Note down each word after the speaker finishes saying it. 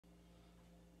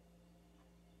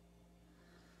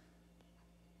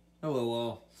Hello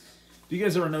all. Do you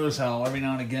guys ever notice how every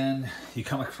now and again you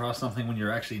come across something when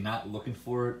you're actually not looking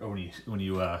for it, or when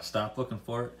you stop looking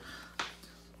for it?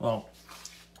 Well,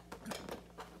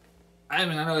 I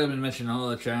know I've been mentioning on all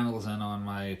the channels and on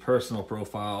my personal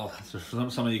profile, for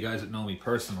some of you guys that know me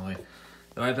personally,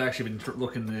 that I've actually been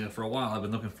looking for a while. I've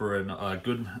been looking for a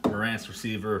good Marantz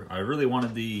receiver. I really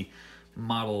wanted the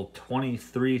model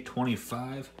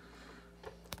 2325.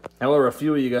 However, a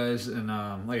few of you guys, and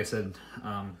like I said,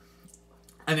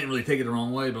 I didn't really take it the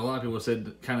wrong way, but a lot of people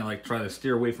said kind of like try to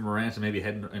steer away from Marantz and maybe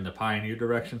head in the Pioneer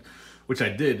direction, which I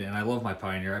did, and I love my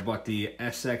Pioneer. I bought the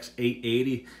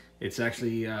SX880. It's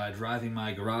actually driving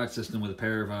my garage system with a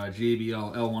pair of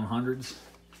JBL L100s,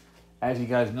 as you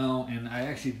guys know, and I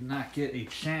actually did not get a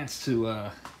chance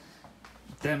to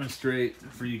demonstrate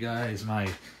for you guys my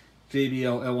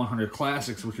JBL L100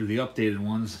 Classics, which are the updated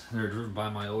ones. They're driven by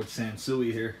my old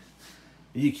Sansui here.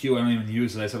 The EQ, I don't even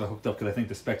use it. I said I hooked up because I think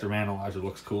the spectrum analyzer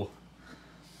looks cool.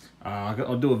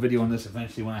 I'll do a video on this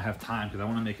eventually when I have time because I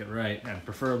want to make it right. And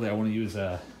preferably I want to use,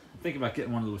 I'm thinking about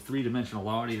getting one of those three-dimensional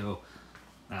audio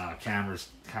cameras,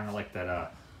 kind of like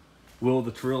that Will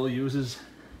the Trill uses.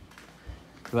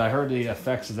 Because I heard the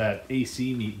effects of that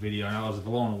AC Meet video and I was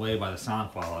blown away by the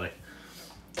sound quality.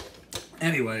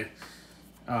 Anyway,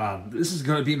 this is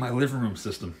going to be my living room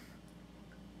system.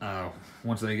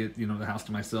 Once I get, the house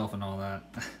to myself and all that.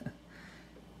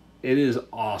 It is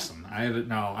awesome. I have it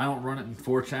now. I don't run it in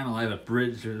 4-channel. I have a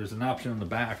bridge. There's an option on the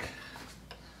back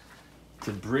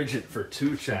to bridge it for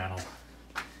 2-channel,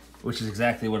 which is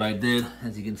exactly what I did,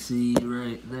 as you can see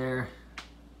right there.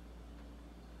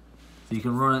 So you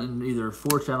can run it in either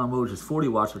 4-channel mode, which is 40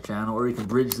 watts per channel, or you can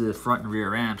bridge the front and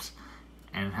rear amps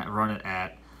and run it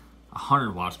at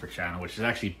 100 watts per channel, which is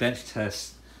actually bench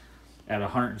test at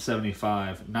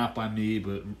 175, not by me,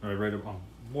 but I read it on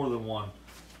more than one,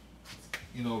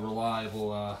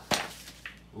 reliable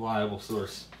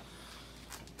source.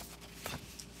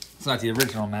 It's not the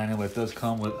original manual, but it does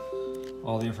come with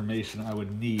all the information I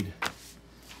would need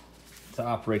to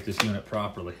operate this unit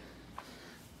properly.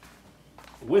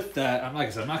 With that, like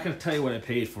I said, I'm not going to tell you what I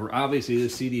paid for. Obviously,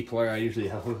 this CD player I usually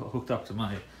have hooked up to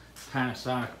my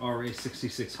Panasonic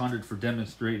RA6600 for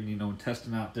demonstrating, and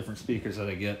testing out different speakers that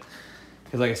I get.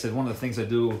 Because like I said, one of the things I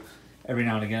do every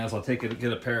now and again is I'll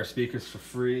get a pair of speakers for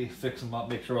free, fix them up,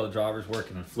 make sure all the drivers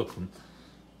working, and flip them.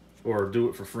 Or do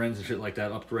it for friends and shit like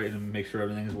that, upgrade them and make sure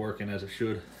everything is working as it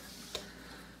should.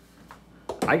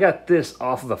 I got this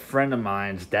off of a friend of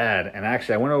mine's dad, and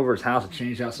actually I went over his house and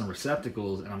changed out some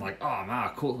receptacles, and I'm like, oh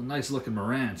wow, cool, nice looking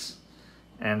Marantz.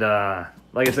 And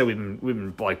like I said, we've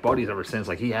been like buddies ever since.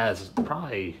 Like he has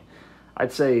probably,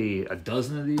 I'd say, a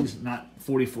dozen of these, not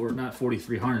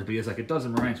 4300s, but he has like a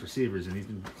dozen Marantz receivers, and he's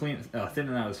been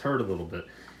thinning out his herd a little bit.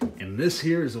 And this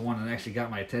here is the one that actually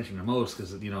got my attention the most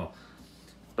because,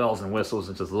 bells and whistles,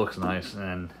 it just looks nice,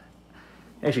 and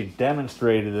actually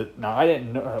demonstrated it. Now, I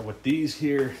didn't know with these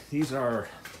here, these are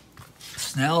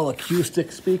Snell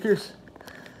acoustic speakers.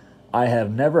 I have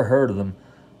never heard of them,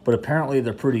 but apparently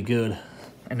they're pretty good,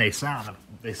 and they sound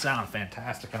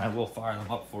fantastic, and I will fire them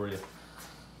up for you.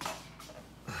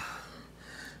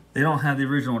 They don't have the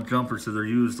original jumper, so they're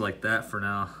used like that for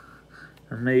now.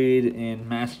 They're made in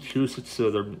Massachusetts,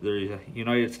 so they're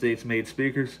United States made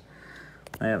speakers.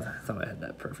 I thought I had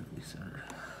that perfectly centered.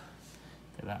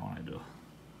 Okay, that one I do.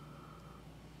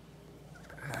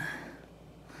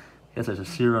 Guess there's a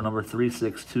serial number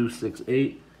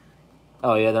 36268.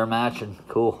 Oh yeah, they're matching.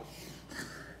 Cool.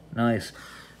 Nice.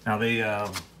 Now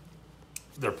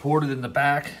they're ported in the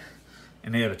back,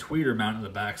 and they have a tweeter mount in the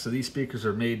back, so these speakers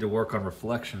are made to work on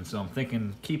reflection. So I'm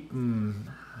thinking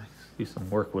some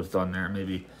work was done there,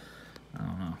 maybe, I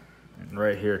don't know. And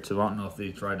right here too, I don't know if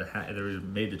they were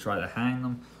made to try to hang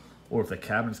them, or if the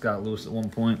cabinets got loose at one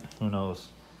point. Who knows?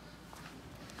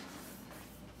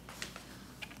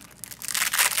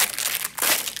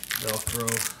 Velcro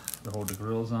to hold the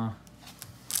grills on.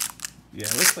 Yeah,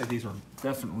 it looks like these were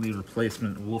definitely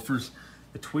replacement woofers.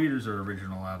 The tweeters are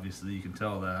original, obviously, you can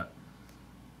tell that.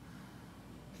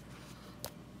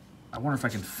 I wonder if I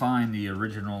can find the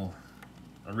original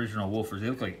woofers. They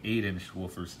look like 8-inch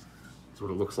woofers. That's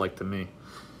what it looks like to me.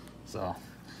 So,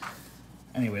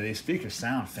 anyway, these speakers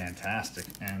sound fantastic,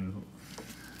 and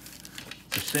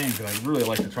it's a shame because I'd really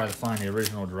like to try to find the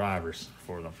original drivers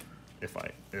for them, if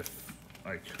I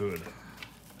could.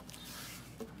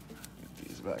 Get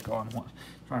these back on.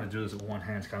 Trying to do this with one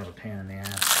hand is kind of a pain in the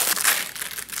ass.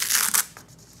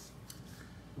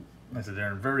 I said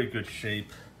they're in very good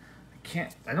shape.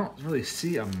 I don't really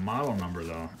see a model number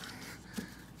though,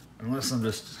 unless I'm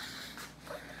just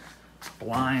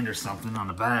blind or something on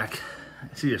the back.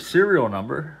 I see a serial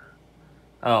number,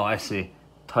 Oh, I see.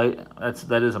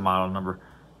 That is a model number.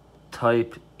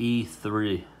 Type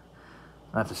E3.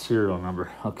 That's a serial number.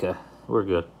 Okay, we're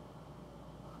good.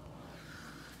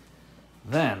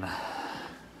 Then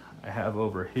I have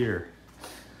over here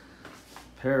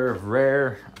a pair of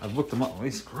rare. I've looked them up.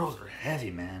 These screws are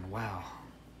heavy, man. Wow.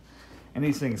 And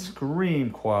these things scream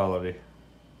quality.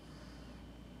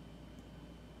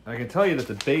 I can tell you that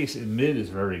the bass and mid is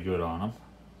very good on them,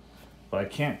 but I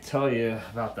can't tell you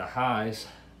about the highs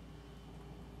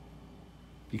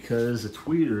because the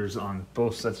tweeters on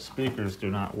both sets of speakers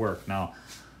do not work. Now,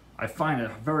 I find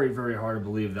it very, very hard to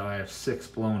believe that I have 6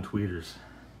 blown tweeters.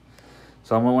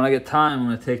 So when I get time, I'm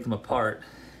going to take them apart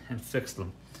and fix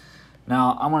them.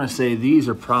 Now, I'm going to say these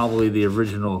are probably the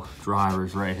original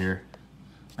drivers right here.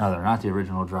 No, they're not the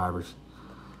original drivers.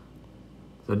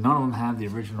 So none of them have the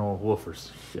original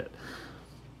woofers. Shit.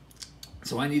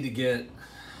 So I need to get...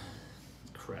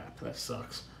 Crap, that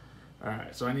sucks.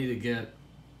 Alright, so I need to get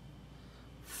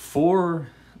 4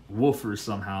 woofers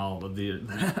somehow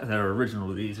that are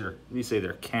original. These say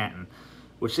they're Canton,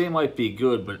 which they might be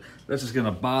good, but that's just going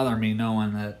to bother me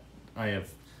knowing that I have...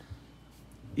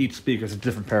 Each speaker is a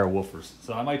different pair of woofers.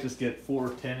 So I might just get 4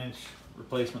 10-inch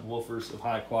replacement woofers of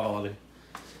high quality.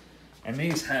 And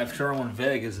these have Sherwin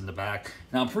Vegas in the back.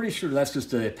 Now I'm pretty sure that's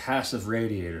just a passive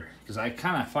radiator, because I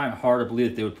kind of find it hard to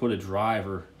believe that they would put a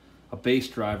bass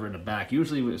driver in the back.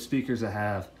 Usually with speakers that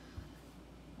have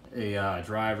a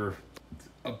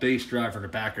bass driver in the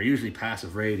back are usually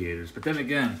passive radiators. But then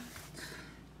again,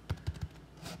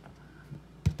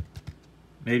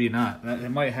 maybe not. It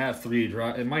might have 3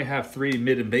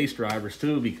 mid and bass drivers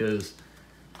too, because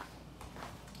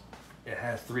it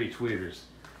has 3 tweeters.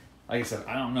 Like I said,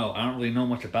 I don't know. I don't really know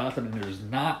much about them, and there's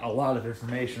not a lot of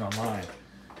information online.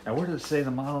 Now, where does it say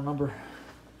the model number?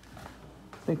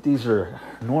 I think these are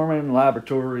Norman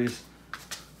Laboratories. I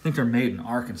think they're made in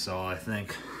Arkansas, I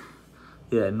think.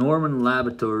 Yeah, Norman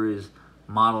Laboratories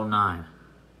Model 9.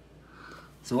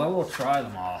 So I will try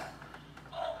them all.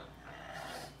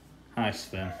 Hi,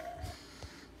 Sven.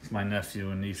 It's my nephew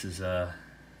and niece's, I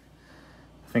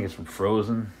think it's from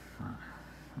Frozen.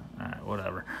 Alright,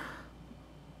 whatever.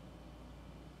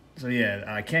 So yeah,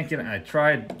 I can't get it. I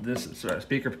tried this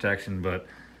speaker protection, but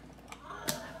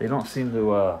they don't seem to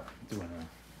do anything.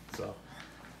 So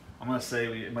I'm gonna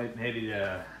say maybe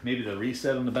the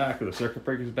reset on the back or the circuit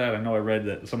breaker is bad. I know I read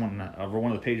that someone over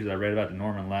one of the pages I read about the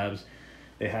Norman Labs,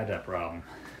 they had that problem.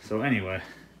 So anyway,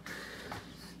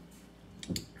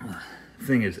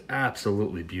 thing is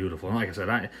absolutely beautiful. And like I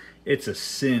said, it's a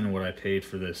sin what I paid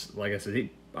for this. Like I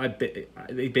said,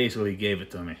 they basically gave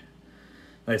it to me.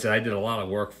 Like I said, I did a lot of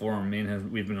work for him. Me and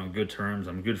him, we've been on good terms.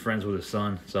 I'm good friends with his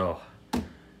son, so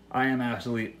I am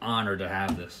absolutely honored to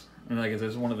have this. And like I said,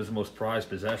 it's one of his most prized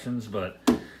possessions. But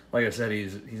like I said,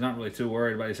 he's not really too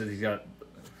worried about it. He says he's got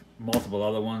multiple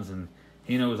other ones, and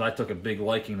he knows I took a big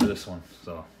liking to this one.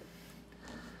 So,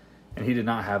 and he did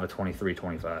not have a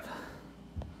 2325.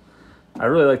 I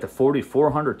really like the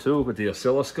 4400 too with the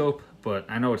oscilloscope, but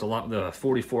I know it's the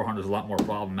 4400 is a lot more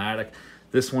problematic.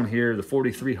 This one here, the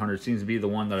 4300, seems to be the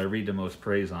one that I read the most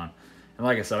praise on. And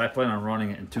like I said, I plan on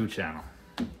running it in 2-channel.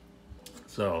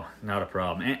 So, not a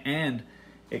problem. And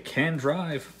it can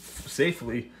drive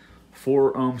safely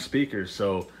 4-ohm speakers.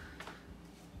 So,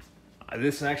 I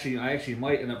actually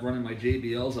might end up running my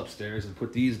JBLs upstairs and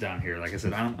put these down here. Like I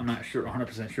said, I'm not sure,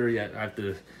 100% sure yet. I have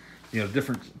to,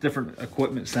 different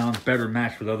equipment sounds better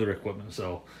matched with other equipment.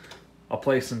 So, I'll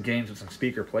play some games with some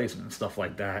speaker placement and stuff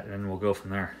like that, and then we'll go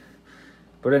from there.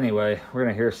 But anyway, we're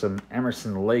going to hear some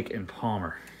Emerson, Lake, and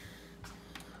Palmer.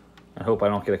 I hope I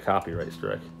don't get a copyright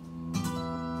strike.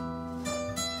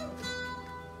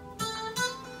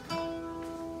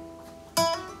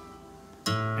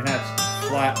 And that's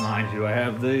flat, mind you. I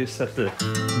have these set the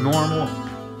normal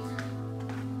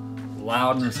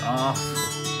loudness off.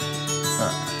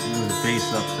 Move the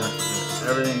bass up.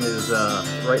 Everything is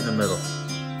right in the middle.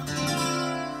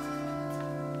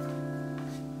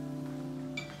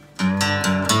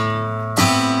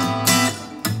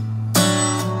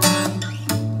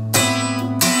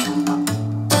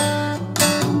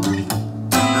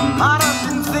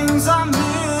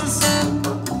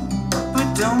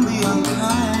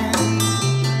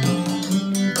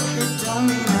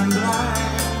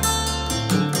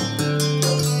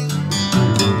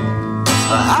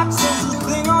 Perhaps there's a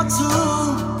thing or two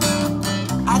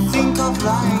I think of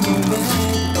lying in bed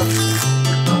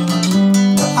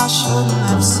I shouldn't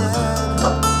have said,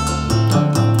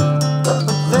 but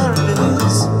there it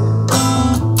is.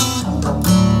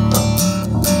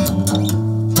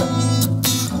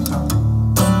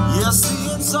 You see,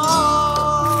 it's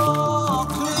all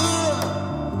clear.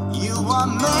 You are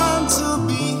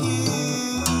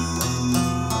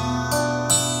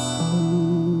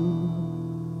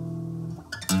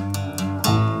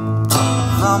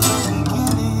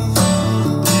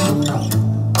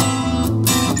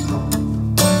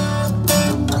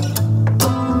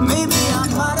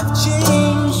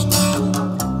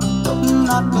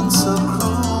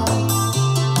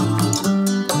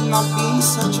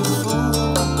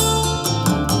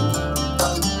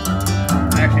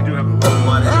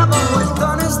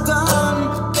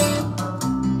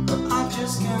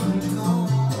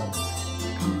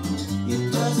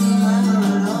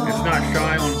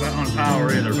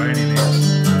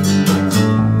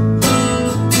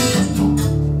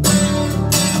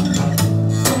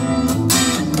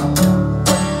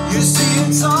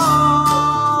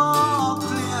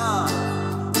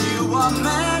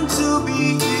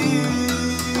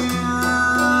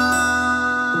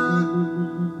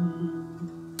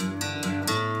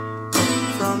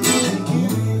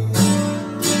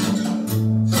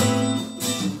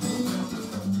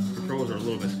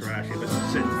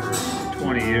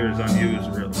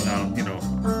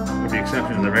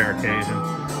exception to the rare occasion.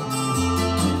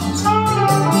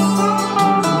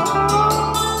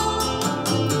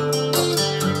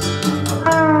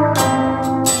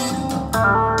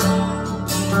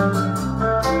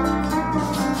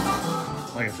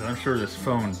 Like I said, I'm sure this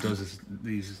phone does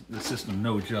the system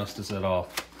no justice at all.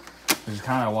 This is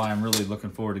kind of why I'm really looking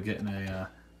forward to getting a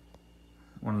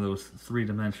one of those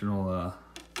three-dimensional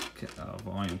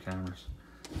volume cameras,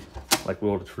 like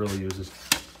Will Trill uses.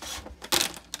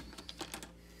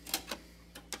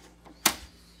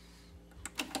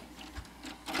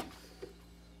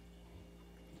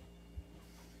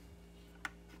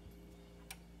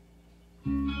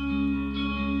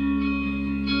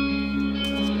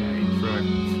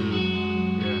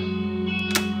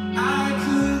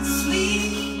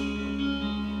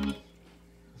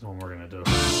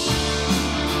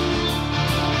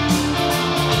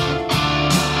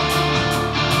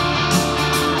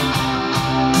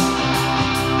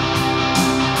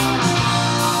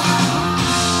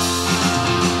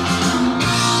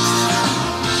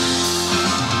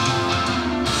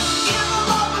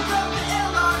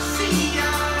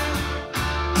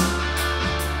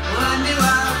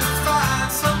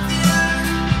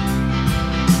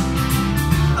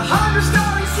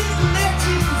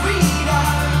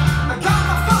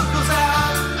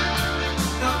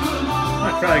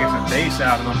 Try to get some bass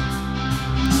out of them.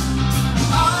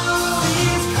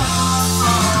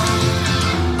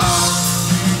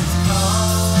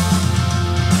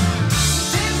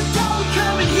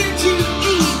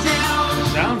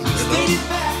 Sounds good though.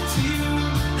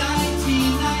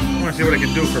 I want to see what I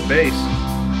can do for bass.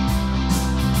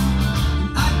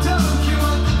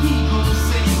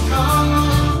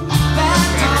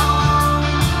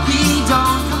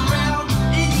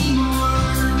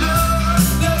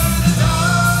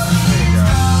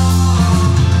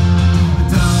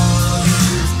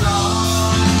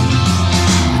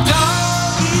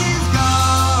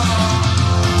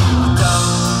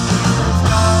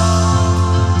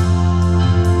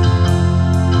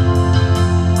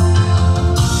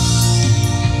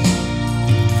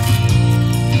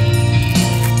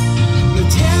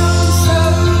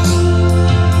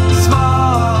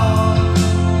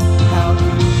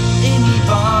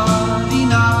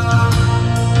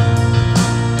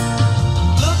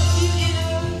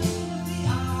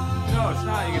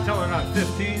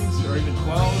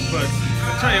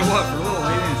 Tell you what, for a little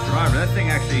 8-inch driver, that thing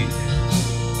actually,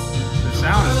 the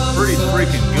sound is pretty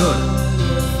freaking good.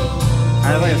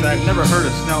 Like I said, I've never heard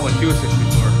of Snell Acoustics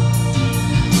before.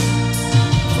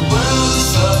 The world is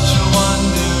such a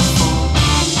wonderful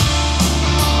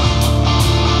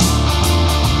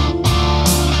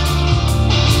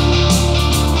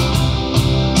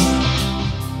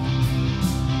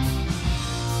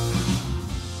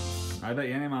I bet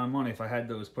you any amount of money, if I had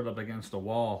those put up against a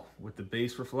wall with the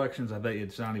bass reflections, I bet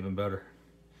you'd sound even better.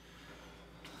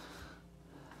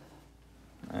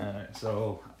 Alright,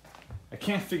 so I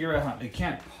can't figure out how, I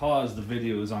can't pause the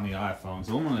videos on the iPhone.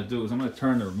 So what I'm going to do is I'm going to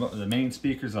turn the main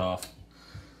speakers off.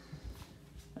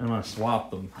 And I'm going to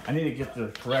swap them. I need to get the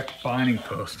correct binding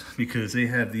post because they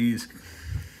have these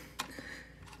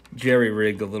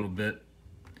jerry-rigged a little bit.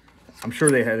 I'm sure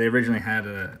they originally had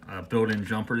a built-in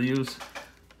jumper to use.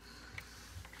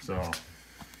 So,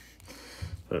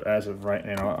 but as of right,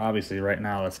 obviously right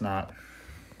now that's not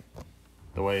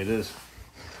the way it is.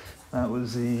 That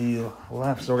was the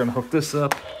left, so we're gonna hook this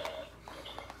up.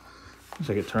 Wish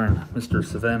I could turn Mr.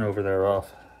 Savan over there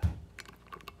off.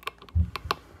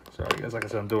 Sorry guys, like I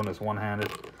said, I'm doing this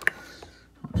one-handed.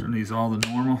 I'll turn these all to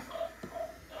normal.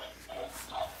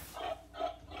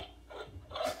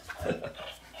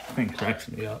 Thing cracks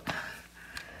me up.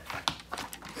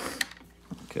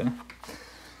 Okay.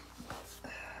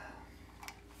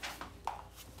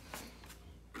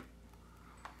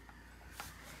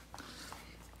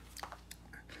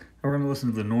 We're going to listen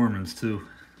to the Normans too.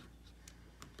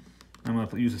 I'm going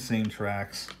to use the same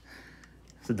tracks.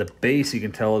 So the bass you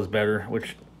can tell is better,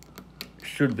 which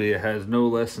should be. It has no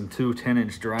less than 2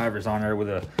 10-inch drivers on there with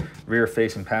a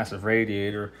rear-facing passive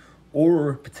radiator,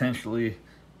 or potentially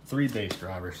 3 bass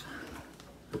drivers.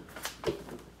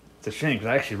 It's a shame because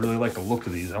I actually really like the look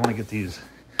of these. I want to get these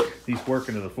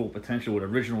working to the full potential with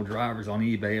original drivers on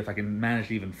eBay if I can manage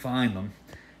to even find them.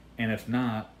 And if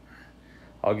not,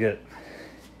 I'll get,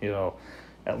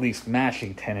 at least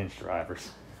matching 10-inch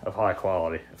drivers of high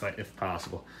quality, if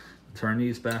possible. Turn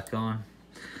these back on.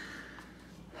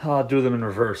 I'll do them in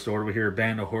reverse order. We hear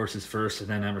Band of Horses first,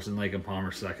 and then Emerson, Lake and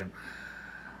Palmer second.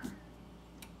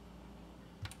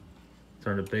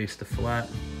 Turn the bass to flat,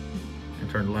 and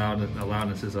turn the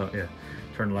loudness is up. Yeah,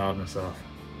 turn the loudness off.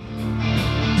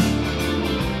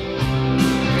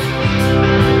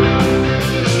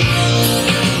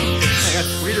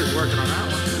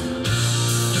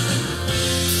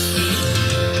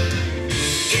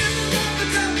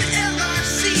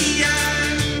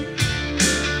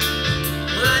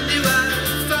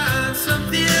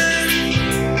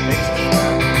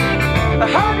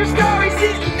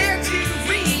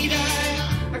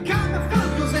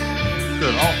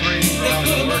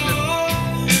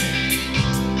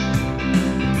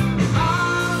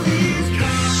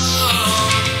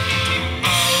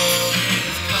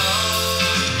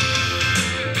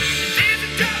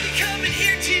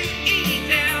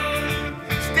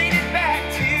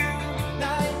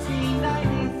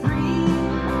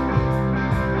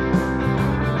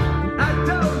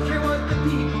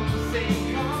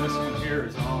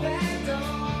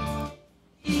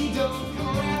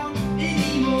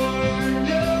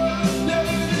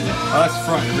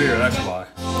 rear, that's why.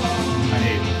 I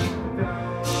hate it.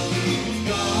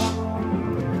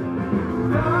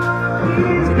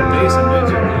 So the bass and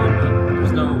mids are good, but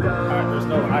there's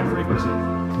no high frequency.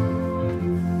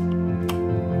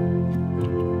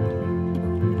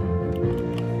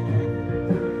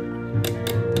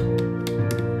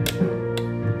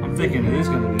 I'm thinking it is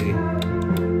going to be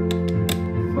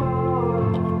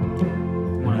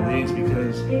one of these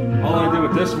because all I did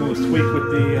with this one was tweak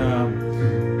with the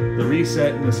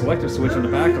reset and the selector switch on the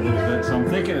back a little bit. So I'm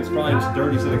thinking it's probably just a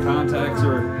dirty set of contacts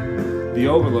or the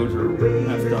overloads are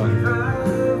messed up.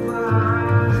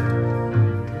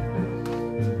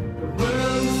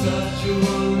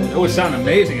 It would sound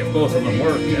amazing if both of them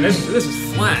worked. And this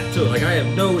is flat too. Like I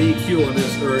have no EQ on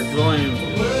this or volume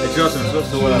adjustments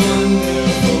whatsoever.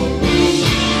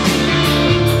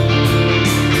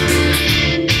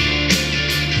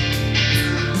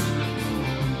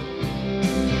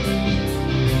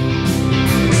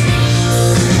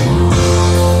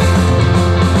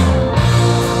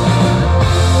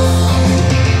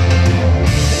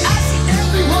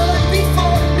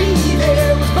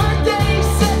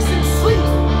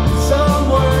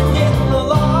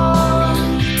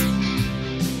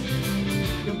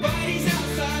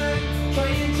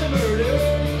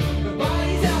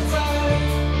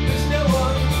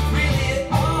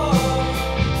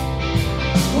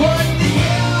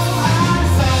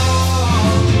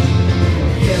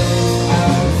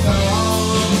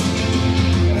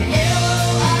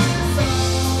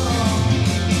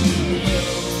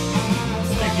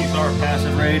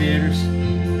 Passive radiators.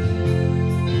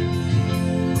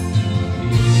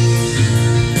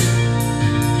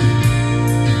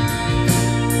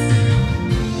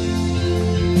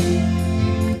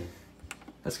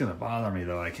 That's gonna bother me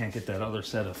though. I can't get that other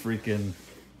set of freaking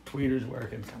tweeters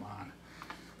working. Come on.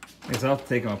 I guess I'll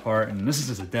take them apart, and this is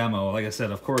just a demo. Like I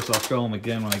said, of course I'll show them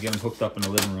again when I get them hooked up in the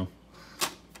living room.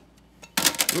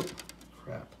 Oop,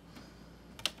 crap.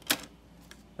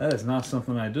 That is not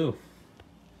something I do.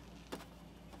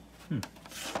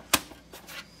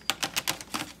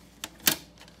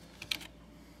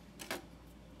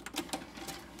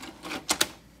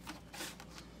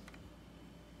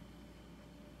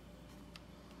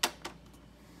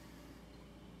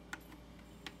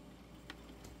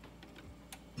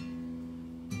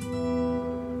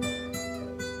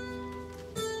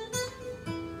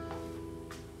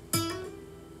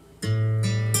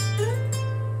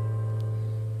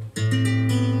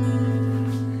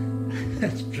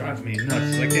 That's driving me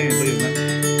nuts. I can't even believe that.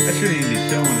 I shouldn't even be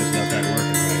showing this stuff that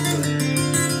working right.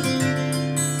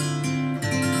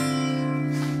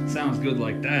 But sounds good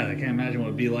like that. I can't imagine what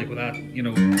it'd be like without, you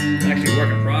know, actually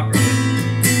working properly.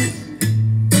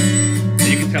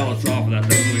 You can tell it's off without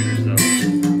those tweeters though.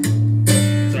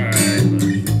 It's alright,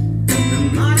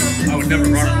 but I would never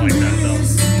run it like that though.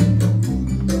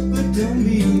 But don't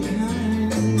be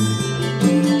unkind.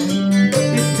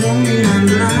 It don't mean I'm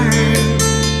lying.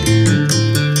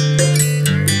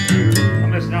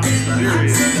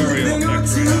 Serious stereo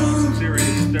effects right now. Some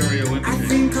serious stereo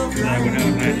imaging that I would not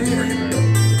imagine working right.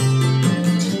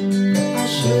 I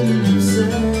shouldn't have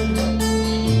said,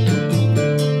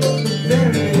 but there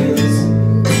it is.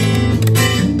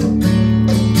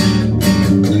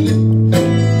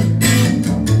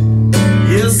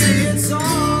 You see, it's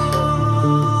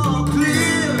all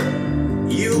clear.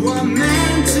 You were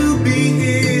meant to be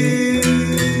here.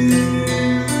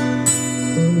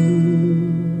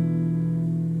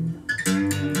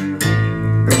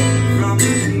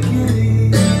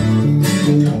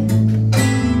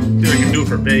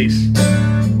 For bass.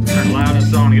 Turn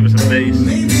loudness on, give us some bass.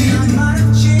 Maybe I might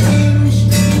have changed,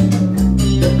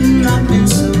 not been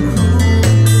so cruel,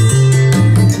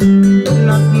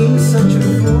 not being such a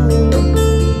fool.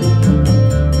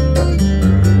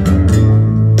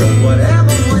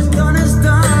 Whatever was done is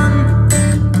done.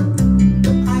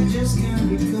 I just can't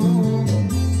be gone.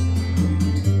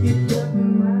 It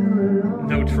doesn't matter at all.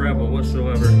 No treble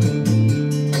whatsoever.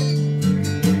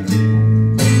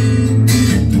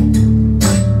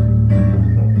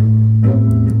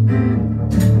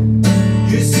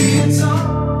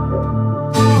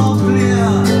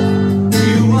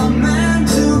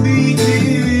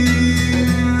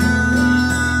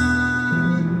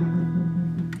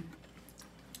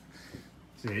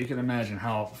 You can imagine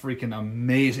how freaking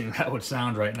amazing that would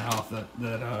sound right now if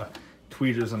that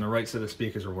tweeters on the right set of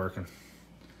speakers are working.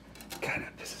 God,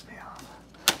 that pisses me off.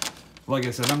 Like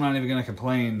I said, I'm not even gonna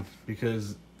complain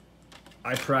because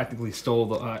I practically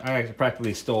stole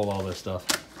all this stuff.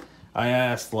 I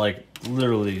asked like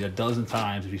literally a dozen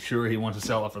times if he's sure he wants to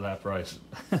sell it for that price.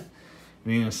 And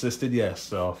he insisted yes.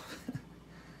 So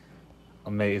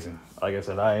amazing. Like I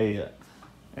said, I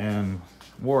am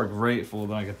more grateful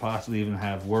than I could possibly even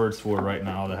have words for right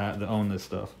now to own this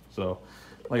stuff. So,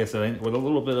 like I said, with a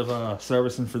little bit of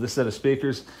servicing for this set of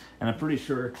speakers, and I'm pretty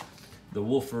sure the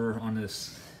woofer on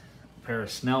this pair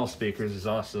of Snell speakers is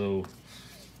also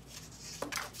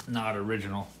not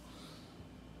original.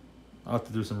 I'll have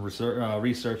to do some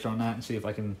research on that and see if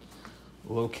I can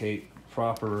locate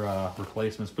proper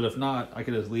replacements. But if not, I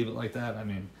could just leave it like that. I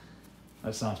mean,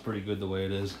 that sounds pretty good the way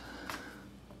it is.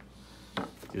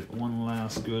 Get one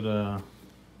last good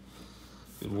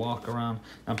walk around.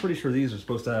 I'm pretty sure these are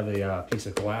supposed to have a piece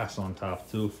of glass on top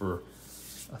too for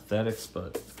aesthetics,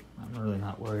 but I'm really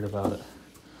not worried about it.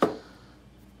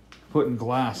 Putting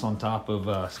glass on top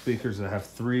of speakers that have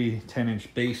 3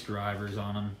 10-inch bass drivers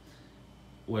on them,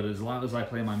 as loud as I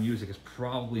play my music, is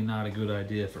probably not a good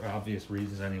idea for obvious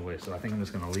reasons anyway. So I think I'm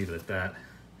just gonna leave it at that.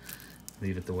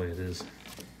 Leave it the way it is.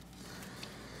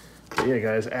 But yeah,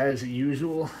 guys, as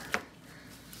usual,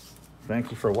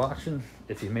 thank you for watching.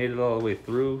 If you made it all the way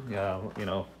through, you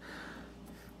know,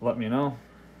 let me know.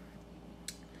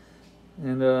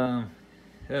 And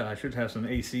yeah, I should have some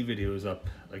AC videos up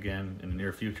again in the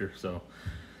near future. So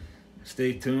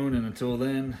stay tuned, and until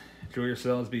then, enjoy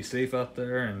yourselves, be safe out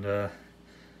there, and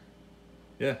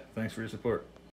yeah, thanks for your support.